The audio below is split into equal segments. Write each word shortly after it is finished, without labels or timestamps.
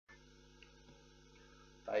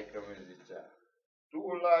Taică mi zicea, tu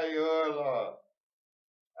l-ai ăla,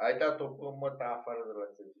 ai dat-o pe măta afară de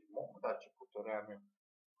la țării. Mă, dar ce puterea mea.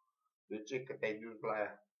 De ce? Că te-ai dus la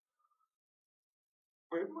ea.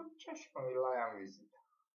 Păi mă, ce așa mă, la ea în vizită?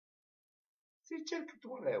 Să-i cer câte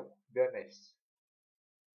un leu de nes.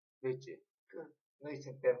 De ce? Că noi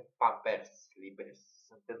suntem papers liberi,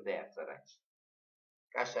 suntem de ea săraci.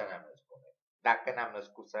 Că așa ne-am născut noi. Dacă ne-am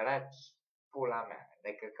născut săraci, pula mea,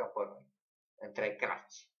 ne căcăm pe noi. Între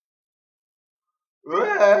craci.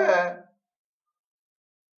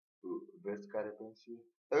 Vezi care pensie?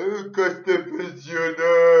 Că este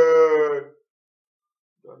pensionar!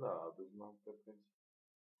 Da, aveți mai multă pensie.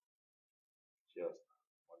 Și asta,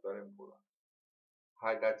 mă doare în pula.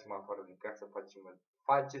 Hai, dați-mă afară din casă,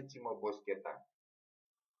 faceți-mă boschetar.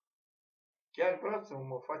 Chiar vreau să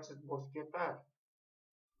mă faceți boschetar.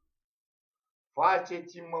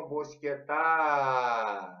 Faceți-mă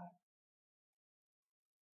boschetar!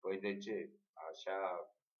 Păi de ce? Așa,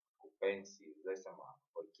 cu pensii, îți dai seama,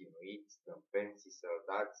 vă chinuiți, dăm pensii să-l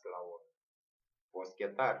dați la un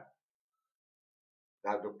boschetar.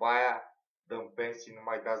 Dar după aia, dăm pensii, nu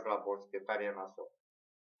mai dați la boschetar, e nasol.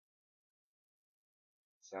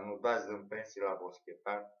 Să nu dați din pensii la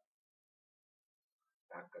boschetar.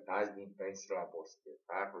 Dacă dați din pensii la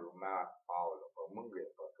boschetar, lumea, aolă, vă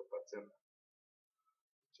mângâie, vă căpățână.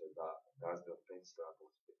 Ce dați din pensii la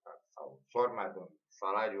boschetar. Sau sora mea din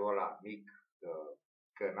salariul ăla mic,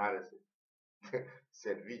 că n-are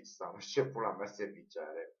servici sau nu știu ce pula mea servici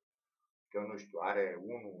are. Că nu știu, are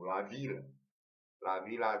unul la vilă. La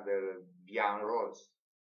vila de Bian Roz.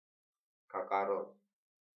 Cacaroz.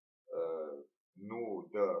 Nu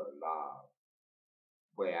dă la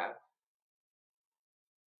băiat.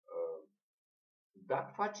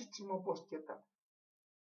 Dar faceți-mă boschetar.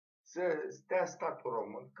 Să stea statul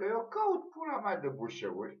român, că eu caut pula mea de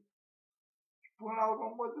bușeuri și până la urmă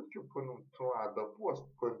mă duc eu până într-un adăpost,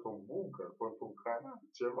 pentru un bunker, pentru un canal,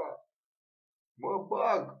 ceva. Mă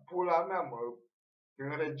bag, pula mea, mă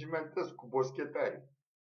înregimentez cu boschetarii.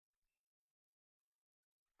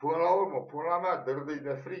 Până la urmă, pula mea, de râdei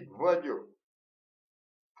de frig, văd eu.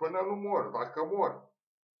 Până nu mor, dacă mor.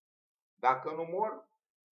 Dacă nu mor,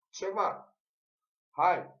 ceva.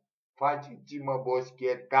 Hai, faceți-mă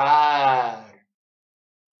boschetar.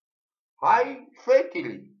 Hai,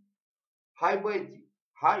 fetele. Hai, băieții.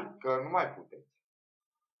 Hai, că nu mai puteți.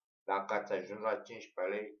 Dacă ați ajuns la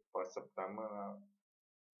 15 lei pe săptămână,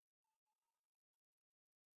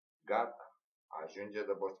 gata. Ajunge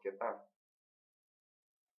de boschetar.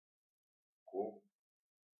 Cum?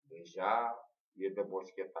 Deja e de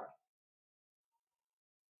boschetar.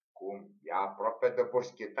 Cum? E aproape de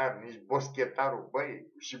boschetar, nici boschetarul,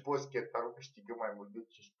 băi, și boschetarul câștigă mai mult de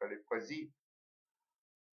 15 lei pe zi.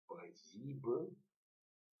 Pe zi, bă?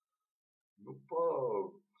 Nu pe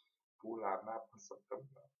pula mea pe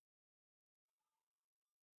săptămână.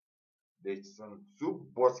 Deci sunt sub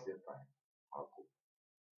boschetar acum,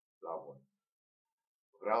 la voi.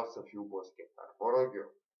 Vreau să fiu boschetar. Vă rog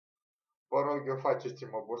eu. Vă rog eu,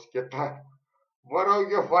 faceți-mă boschetar. Vă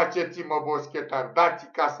rog eu, faceți-mă boschetar.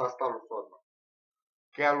 Dați casa asta lui sormea.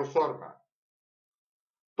 Că e a lui sormea.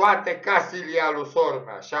 Toate casele e a lui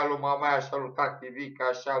sormea. Și a lui mamaia, și a lui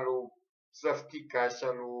tativica, și a lui săftica, și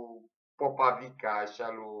a lui popavica, și a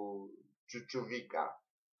lui ciuciuvica,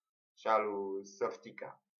 și a lui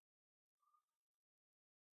săftica.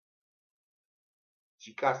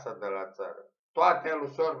 Și casa de la țară. Toate a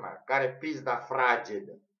lui sormea, care pizda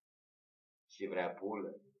fragedă. Și vrea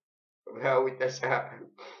pulă. Vrea, uite așa,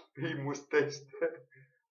 îi mustește.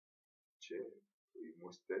 Ce? Îi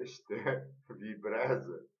mustește?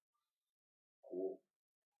 Vibrează.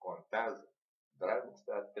 Contează.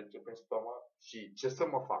 Dragostea trece pe stomac. Și ce să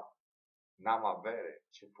mă fac? N-am avere.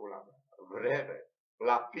 Ce pula mea? Vrere.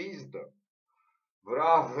 La pizdă. Vreau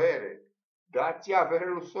avere. Dați-i avere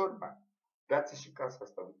lui sormea. Dați-i și casa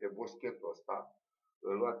asta. Uite, boschetul ăsta.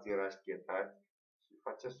 Îl luați rașchetați. Și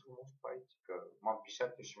faceți frumos pe aici. Că m-am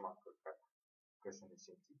pișat eu și m-am căcat. Că să ne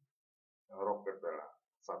simțim. În rocuri de la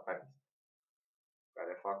satanist.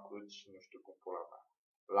 Care fac cruci și nu știu cum pula mea.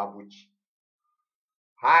 La buci.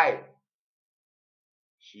 Hai!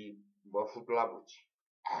 Și vă fut la buci.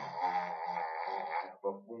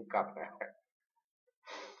 Vă pun capea.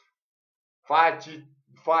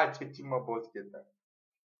 Faceți-mă boschetar.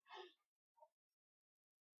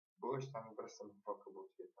 Bă, ăștia nu vrea să mă facă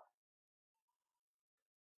boschetar.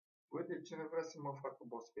 Bă, de ce nu vrea să mă facă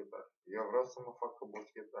boschetar? Eu vreau să mă facă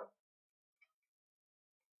boschetar.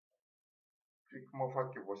 Cred că mă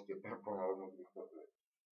fac eu boschetar până la urmă de tot.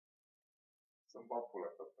 Să-mi bag pula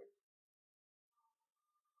pe păi.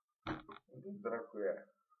 Unde dracu e aia?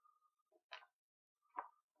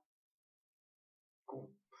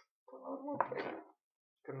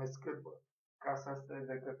 Că ne scârbă. Casa asta e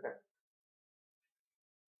de căcat.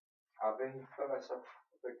 A venit fără așa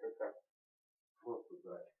de căcat. Fotul de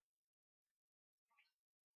aia.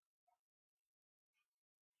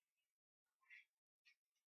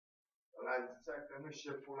 Ăla zicea că nu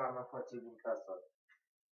ce pula mea face din casa asta.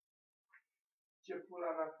 Ce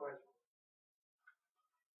pula mea face?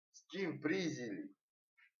 Schimb prizile.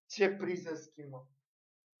 Ce priză schimbă?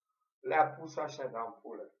 Le-a pus așa de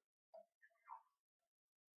ampulă.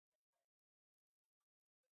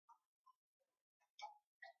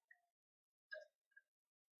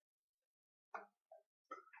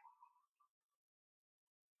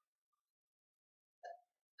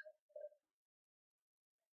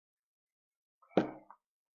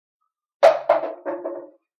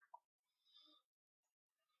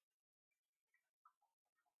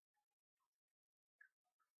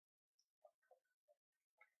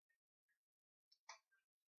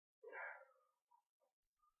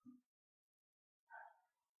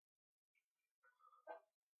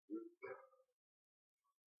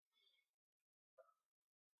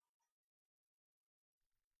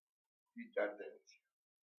 Fiți atenți.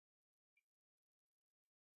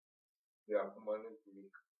 Eu acum mănânc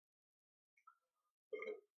mic.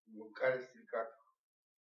 Mâncare stricată.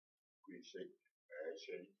 Cu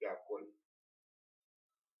eșerichia acolo.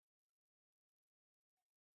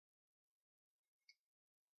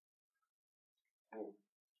 Bun.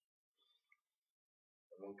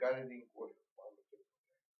 Mâncare din cur.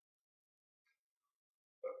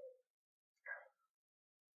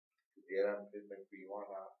 Când eram prieten cu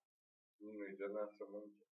Ioana, nu-i dădeam să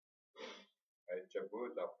mănânce. Aici, bă,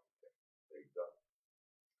 da, pute. Exact.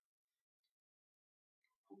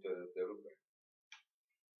 Pute de te rupe.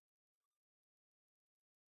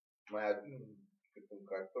 Mai adun cât un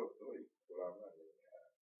cartof, doi, pula mea.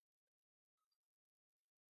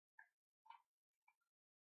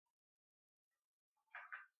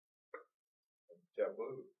 Zicea,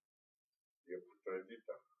 bă, e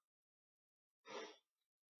putrăjită.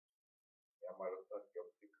 I-am arătat că e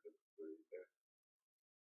un pic de putrăjită.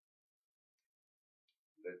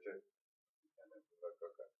 De ce?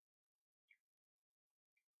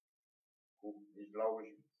 Cu nici la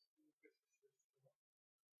uși.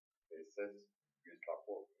 Găsesc, găsesc la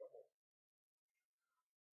porc.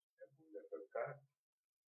 E bun de căcat.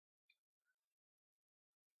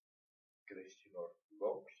 Creștini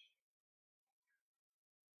ortodoxi.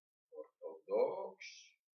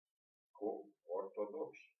 Cum?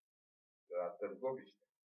 Ortodoxi. De la Târgoviște.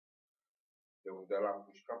 De unde l-am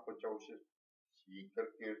pușcat pe Ceaușescu. Și cred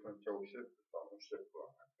că ești în Ceaușescu sau nu știu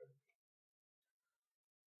pula mea.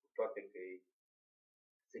 Cu toate că ei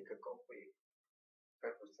se căcau pe ei.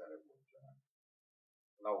 Cred că s-a revoluționat.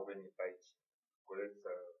 N-au venit aici. Cureți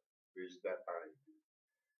să își dea tare.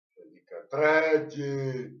 Să zică,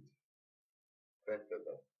 trage! Fete,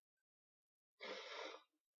 da.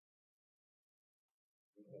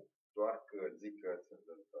 Doar că zic că sunt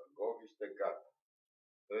în Târgoviște, gata.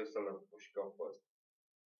 Trebuie să-l împușcăm pe ăsta.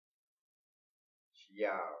 Și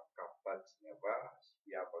i-a captat cineva și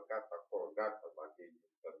i-a băgat acolo, gata, dacă e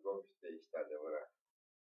din Târgoviște, ești adevărat.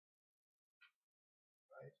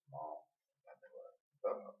 Aici, mamă, e adevărat.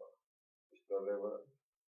 Da, bă, ești adevărat.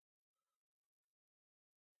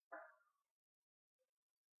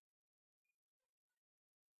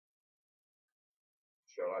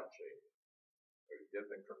 Și ăla ce e? Îl e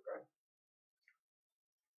de căcat.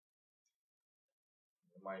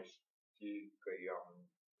 Nu mai știi că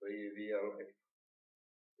i-am trăit real life.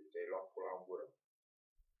 Deci ai luat pula în gură.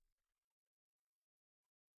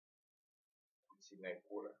 Cu ține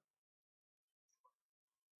cură.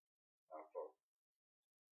 A fost.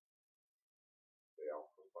 Că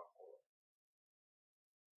i-au fost acolo.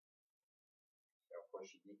 Și a fost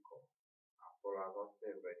și Nico. Acolo la toate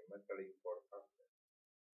evenimentele importante.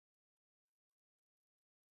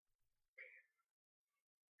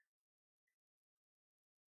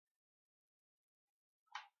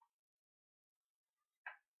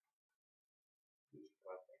 Deci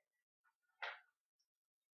toate.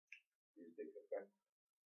 Deci de căcat.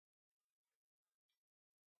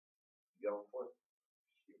 Eu am fost.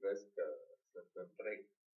 Și vezi că sunt întreg.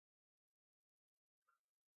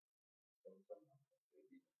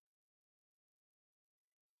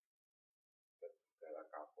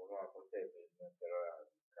 Dacă acolo a fost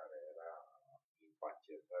evenimentele care era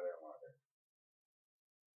impacientare mare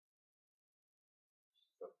și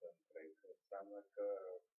să se întreg, înseamnă că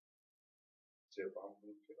ceva am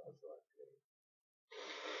funcționat la creier.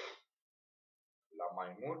 La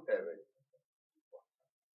mai multe evenimente.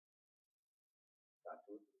 Dar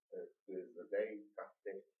tu îți vedeai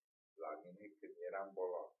cafte la mine când eram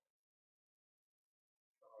bolnav.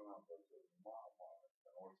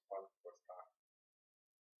 fac pe ăsta.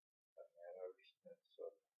 Dar mi-era rușine de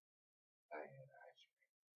sor. Dar era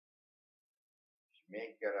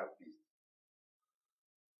șmecher rapist.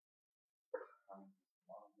 Am zis,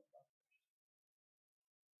 mamă, dar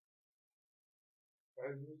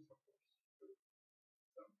ai nu să faci.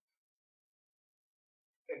 Sunt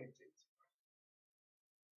fericiți.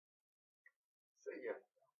 Să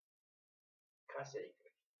iertăm. Ca să-i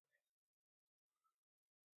crești.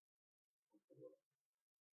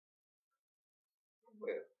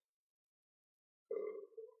 Bă,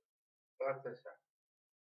 stați așa.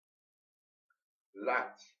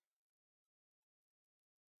 Lați.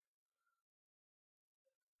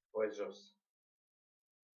 Pe jos.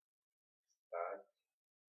 Stați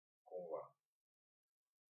cumva.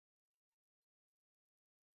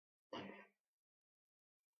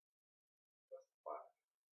 Pe spate.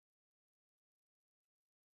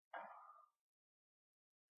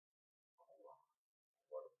 Cumva.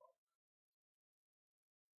 Vorba.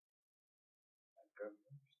 Încă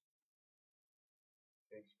nu știu.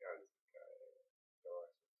 Sunt și alții care dau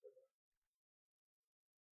așa ceva.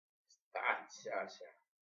 Stați așa.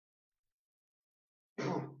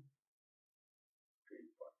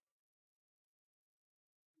 Că-i poate.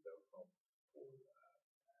 Dă-mă pula.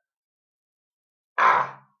 Ah!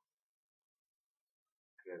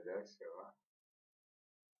 Credeți ceva?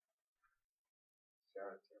 Ce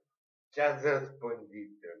altceva? Ce ați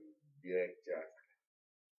răspândit în direcția asta?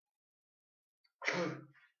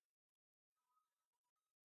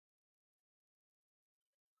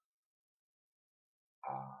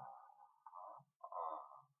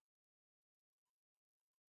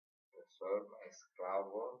 Sor mai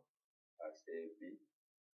sclavă, asta e bine,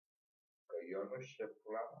 că eu nu știu ce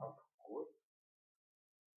pula m-am făcut.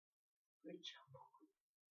 De ce am făcut?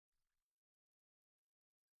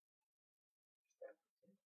 Stai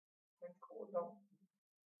puțin. Mai căutăm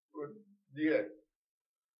direct.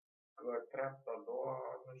 Că treapta a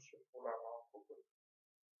doua, nu știu ce pula m-am făcut.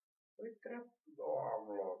 Păi treapta a doua am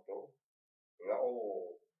luat-o la o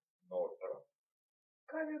notă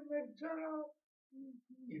care mergea la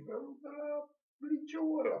nivelul de la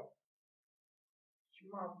liceul ăla. Și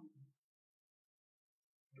m-am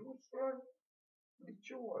dus la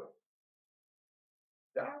liceul ăla.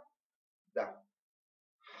 Da? Da.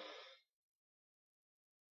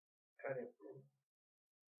 Care e problema?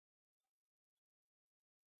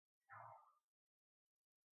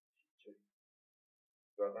 Și ce?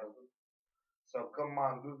 Doar am dus? Sau că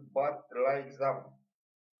m-am dus bat la examen?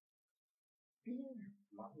 Bine,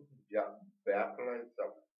 m-am dus beat la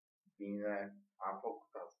examen. Bine, am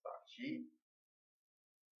făcut asta și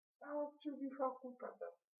am absolvit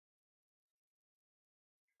facultatea.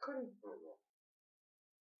 Care e problema?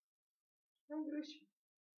 Am greșit.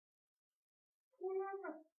 Pula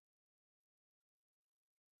mea.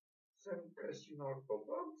 Sunt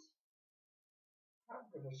creștin-ortodox, am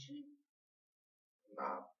greșit,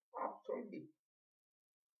 n-am absolvit.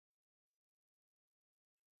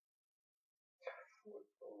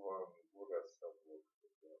 Fut-o în gură să văd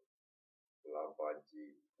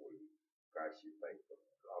labagiu, puli, ca și taică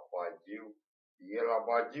meu. Labagiu, e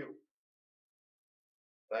labagiu.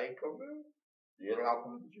 Taică meu, e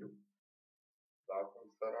labagiu. Dar cum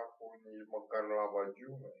săracul nici măcar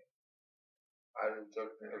labagiu nu e. Are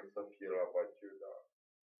încercă el să fie labagiu, dar...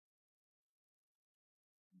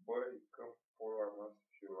 Băi, când pula mea să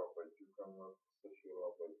fiu labagiu, că nu am să fiu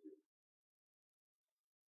labagiu.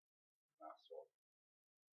 Nasol.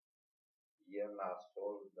 E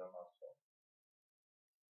nasol de nasol.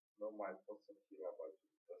 Nu mai poți să fii labagiu.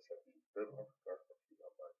 Trebuie să fii tânăr ca să fii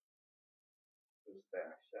labagiu. Tu stai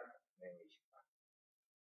așa, nemișcat.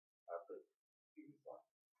 Atât. Fii